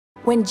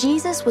When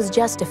Jesus was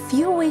just a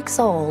few weeks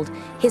old,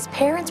 his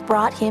parents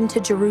brought him to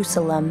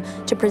Jerusalem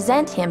to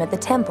present him at the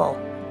temple.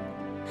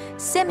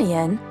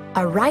 Simeon,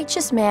 a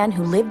righteous man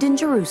who lived in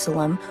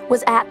Jerusalem,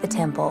 was at the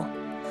temple.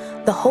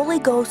 The Holy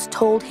Ghost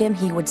told him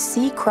he would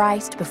see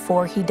Christ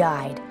before he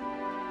died.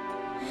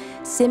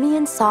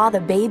 Simeon saw the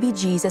baby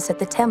Jesus at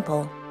the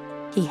temple.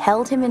 He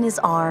held him in his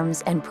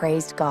arms and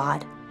praised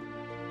God.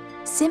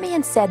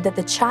 Simeon said that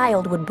the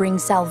child would bring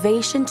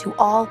salvation to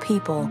all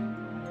people.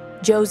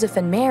 Joseph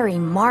and Mary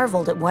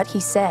marveled at what he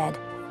said.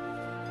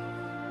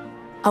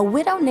 A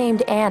widow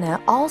named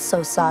Anna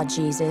also saw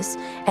Jesus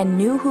and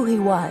knew who he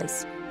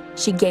was.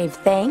 She gave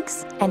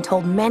thanks and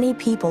told many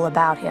people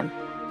about him.